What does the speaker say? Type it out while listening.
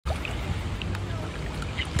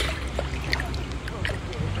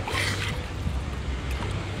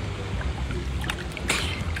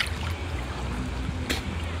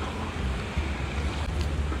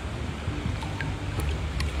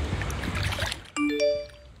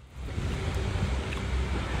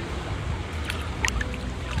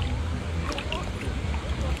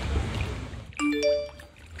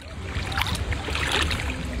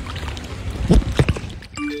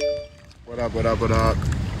up, what up, what up?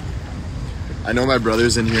 I know my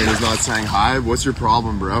brother's in here and he's not saying hi. What's your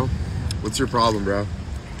problem, bro? What's your problem, bro?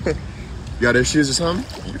 You got issues or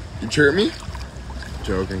something? You chirp me?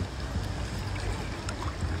 Joking.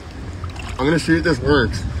 I'm gonna see if this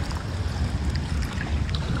works.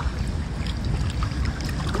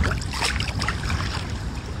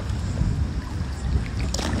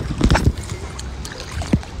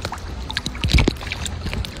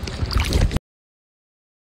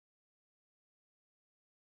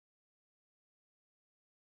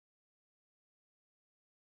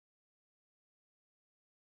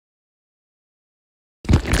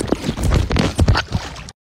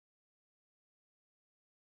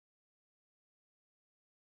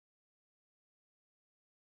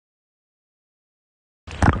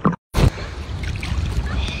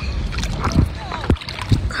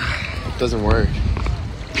 Doesn't work.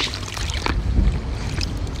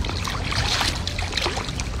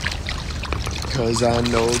 Cause I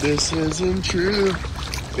know this isn't true.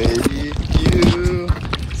 Baby, you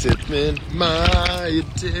tipping my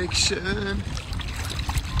addiction.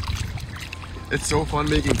 It's so fun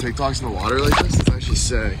making TikToks in the water like this. It's actually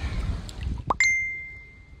sick.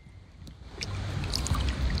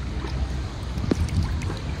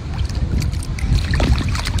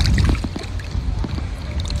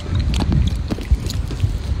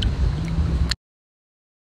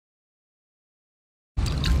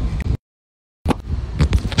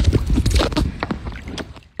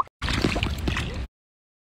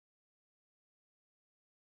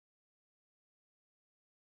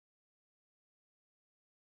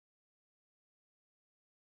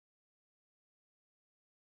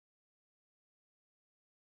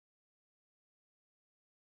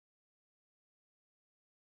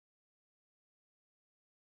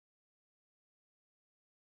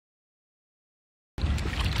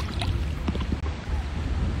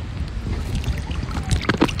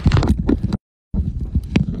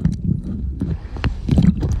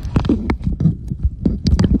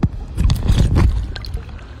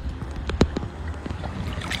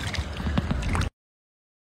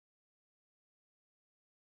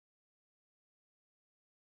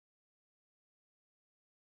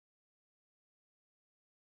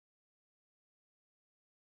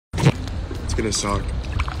 It's gonna suck.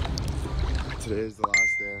 Today is the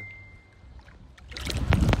last day.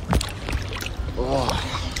 Oh,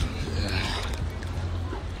 yeah.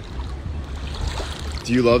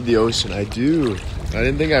 Do you love the ocean? I do. I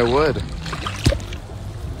didn't think I would.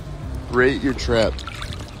 Rate your trip.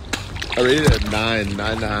 I rated it at 9,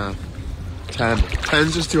 9.5, 10.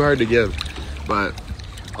 10's just too hard to give, but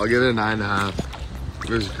I'll give it a 9.5. It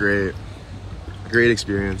was great. Great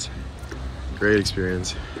experience. Great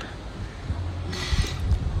experience.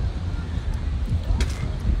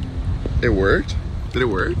 It worked? Did it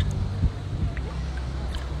work?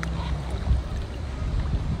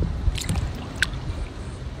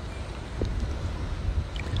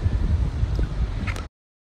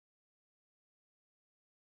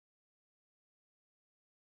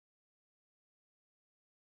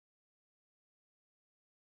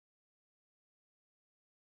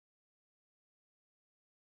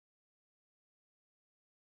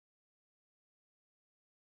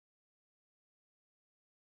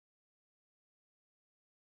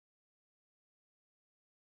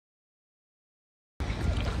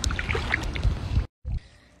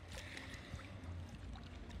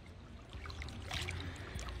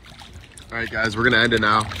 Alright guys, we're gonna end it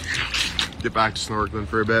now. Get back to snorkeling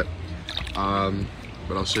for a bit.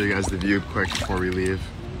 But I'll show you guys the view quick before we leave.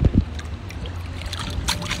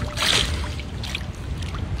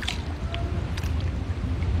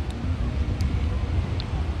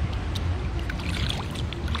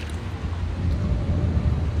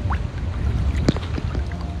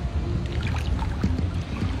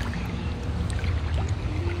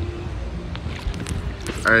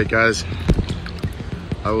 Alright guys,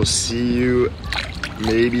 I will see you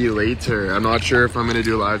maybe later. I'm not sure if I'm gonna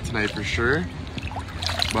do a live tonight for sure,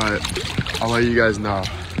 but I'll let you guys know.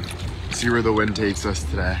 See where the wind takes us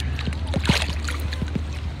today.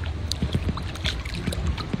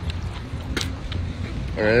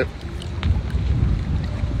 All right.